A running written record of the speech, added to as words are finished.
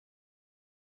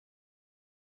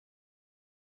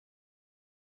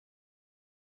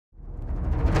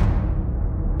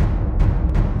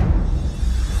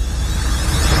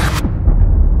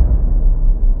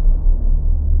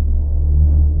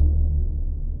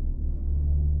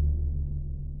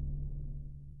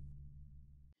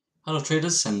Hello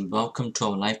traders and welcome to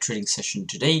our live trading session.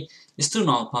 Today is Tun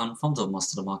Alpan from the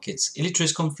Master the Markets Elite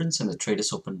Trades Conference and the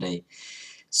Traders Open Day.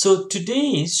 So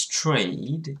today's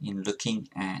trade, in looking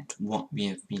at what we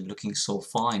have been looking so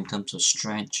far in terms of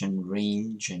stretch and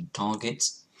range and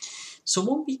targets. So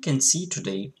what we can see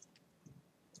today,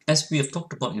 as we have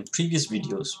talked about in previous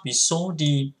videos, we saw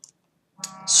the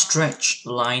stretch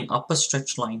line, upper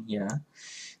stretch line here,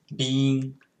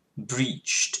 being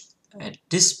breached at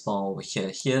this bar over here.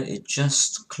 Here it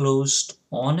just closed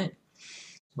on it,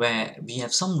 where we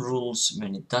have some rules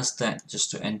when it does that, just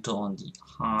to enter on the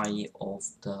high of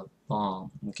the bar.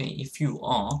 Okay, if you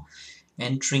are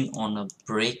entering on a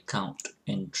breakout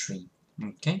entry.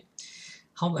 Okay,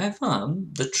 however,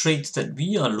 the trades that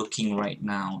we are looking right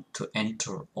now to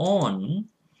enter on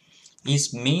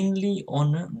is mainly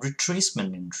on a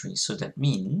retracement entry. So that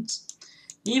means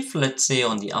if, let's say,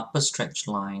 on the upper stretch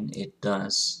line it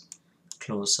does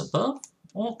close above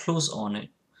or close on it,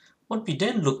 what we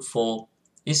then look for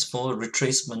is for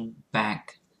retracement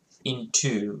back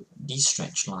into the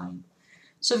stretch line.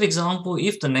 So for example,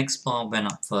 if the next bar went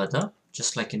up further,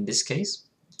 just like in this case,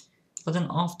 but then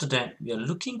after that we are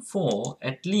looking for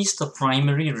at least a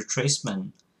primary retracement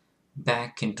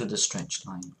back into the stretch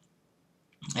line.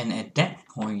 And at that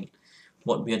point,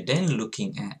 what we are then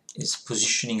looking at is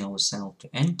positioning ourselves to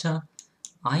enter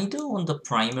either on the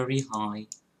primary high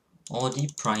or the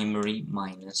primary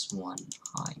 -1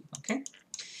 high. Okay,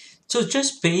 so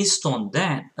just based on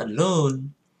that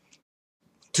alone,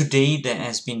 today there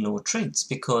has been no trades,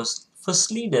 because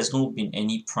firstly there's not been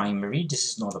any primary. This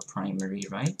is not a primary,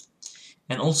 right?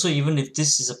 And also, even if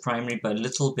this is a primary by a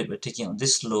little bit, we're taking out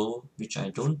this low, which I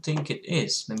don't think it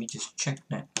is. Let me just check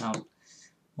that out.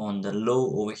 On the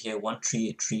low over here,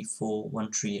 13834,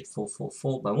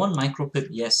 138,444 by 1 micro pip,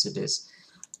 yes it is.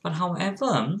 But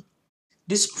however,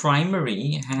 this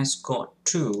primary has got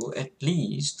to at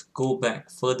least go back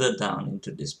further down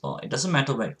into this bar. It doesn't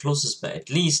matter where it closes, but at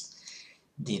least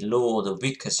the low or the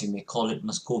wick, as you may call it,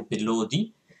 must go below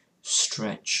the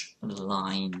stretch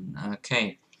line.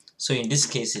 Okay, so in this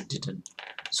case it didn't.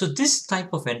 So this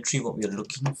type of entry, what we are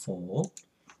looking for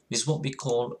is what we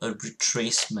call a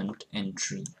retracement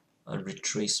entry. A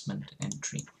retracement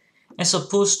entry, as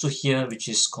opposed to here, which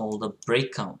is called a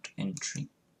breakout entry.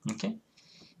 Okay,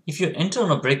 if you enter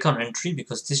on a breakout entry,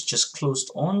 because this just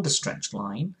closed on the stretch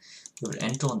line, you will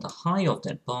enter on the high of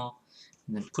that bar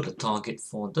and then put a target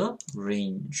for the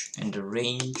range. And the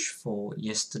range for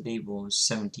yesterday was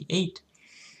 78.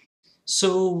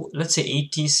 So let's say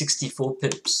 80, 64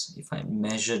 pips. If I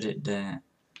measured it there,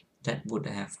 that would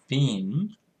have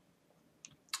been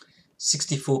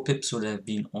 64 pips would have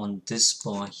been on this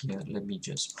bar here. Let me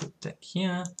just put that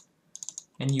here.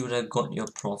 And you would have got your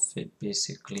profit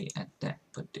basically at that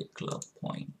particular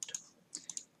point.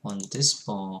 On this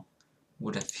bar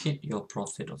would have hit your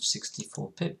profit of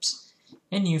 64 pips.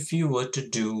 And if you were to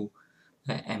do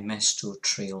a MS2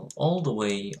 trail all the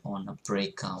way on a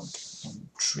breakout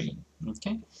entry.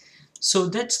 Okay, so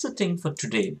that's the thing for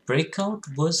today: breakout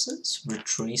versus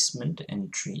retracement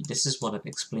entry. This is what I've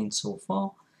explained so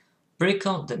far.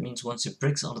 Breakout, that means once it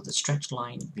breaks out of the stretch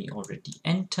line, we already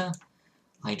enter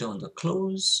either on the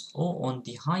close or on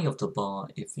the high of the bar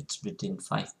if it's within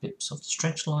 5 pips of the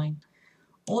stretch line.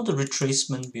 Or the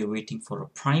retracement, we are waiting for a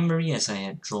primary, as I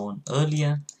had drawn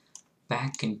earlier,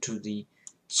 back into the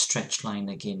stretch line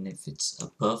again if it's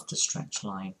above the stretch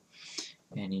line,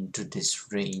 and into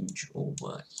this range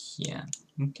over here.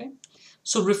 Okay,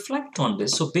 so reflect on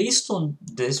this. So based on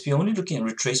this, we're only looking at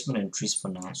retracement entries for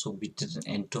now, so we didn't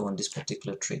enter on this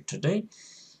particular trade today.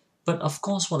 But of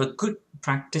course, what a good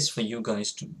practice for you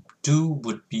guys to do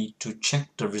would be to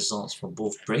check the results for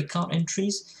both breakout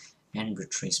entries and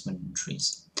retracement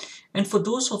entries. And for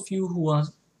those of you who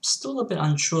are still a bit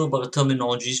unsure about the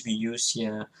terminologies we use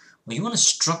here, or you want a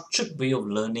structured way of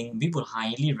learning, we would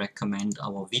highly recommend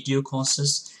our video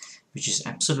courses, which is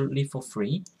absolutely for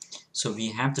free. So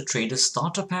we have the Trader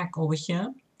Starter Pack over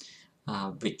here,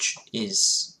 which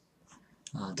is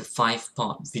the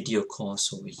 5-part video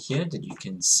course over here that you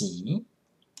can see.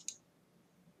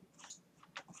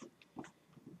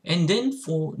 And then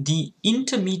for the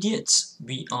intermediates,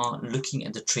 we are looking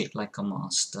at the Trade Like a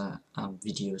Master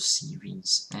video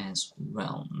series as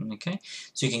well. Okay,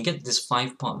 so you can get this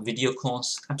 5-part video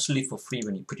course absolutely for free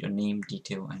when you put your name,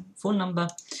 detail, and phone number,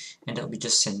 and that will be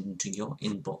just sent into your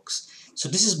inbox. So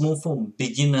this is more for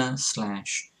beginner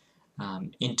slash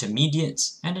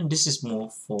intermediates, and then this is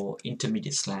more for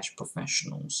intermediate /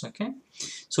 professionals. Okay,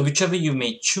 so whichever you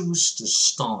may choose to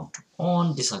start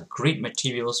on, these are great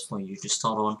materials for you to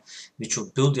start on, which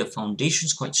will build your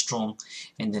foundations quite strong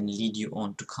and then lead you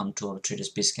on to come to our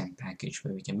Traders Basecamp package,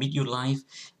 where we can meet you live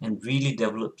and really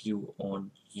develop you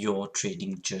on your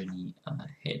trading journey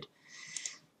ahead.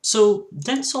 So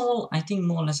that's all I think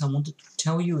more or less I wanted to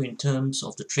tell you in terms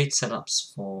of the trade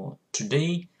setups for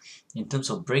today, in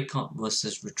terms of breakout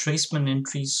versus retracement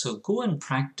entries. So go and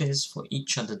practice for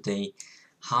each other day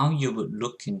how you would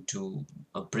look into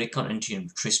a breakout entry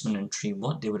and retracement entry,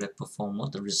 what they would have performed,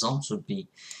 what the results would be,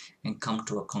 and come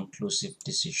to a conclusive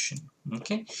decision.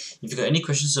 Okay, if you got any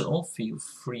questions at all, feel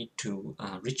free to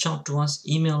reach out to us,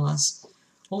 email us,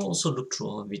 or also look through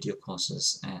our video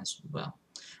courses as well.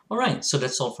 Alright, so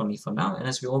that's all from me for now, and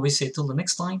as we always say, till the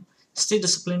next time, stay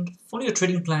disciplined, follow your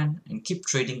trading plan, and keep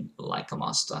trading like a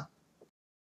master.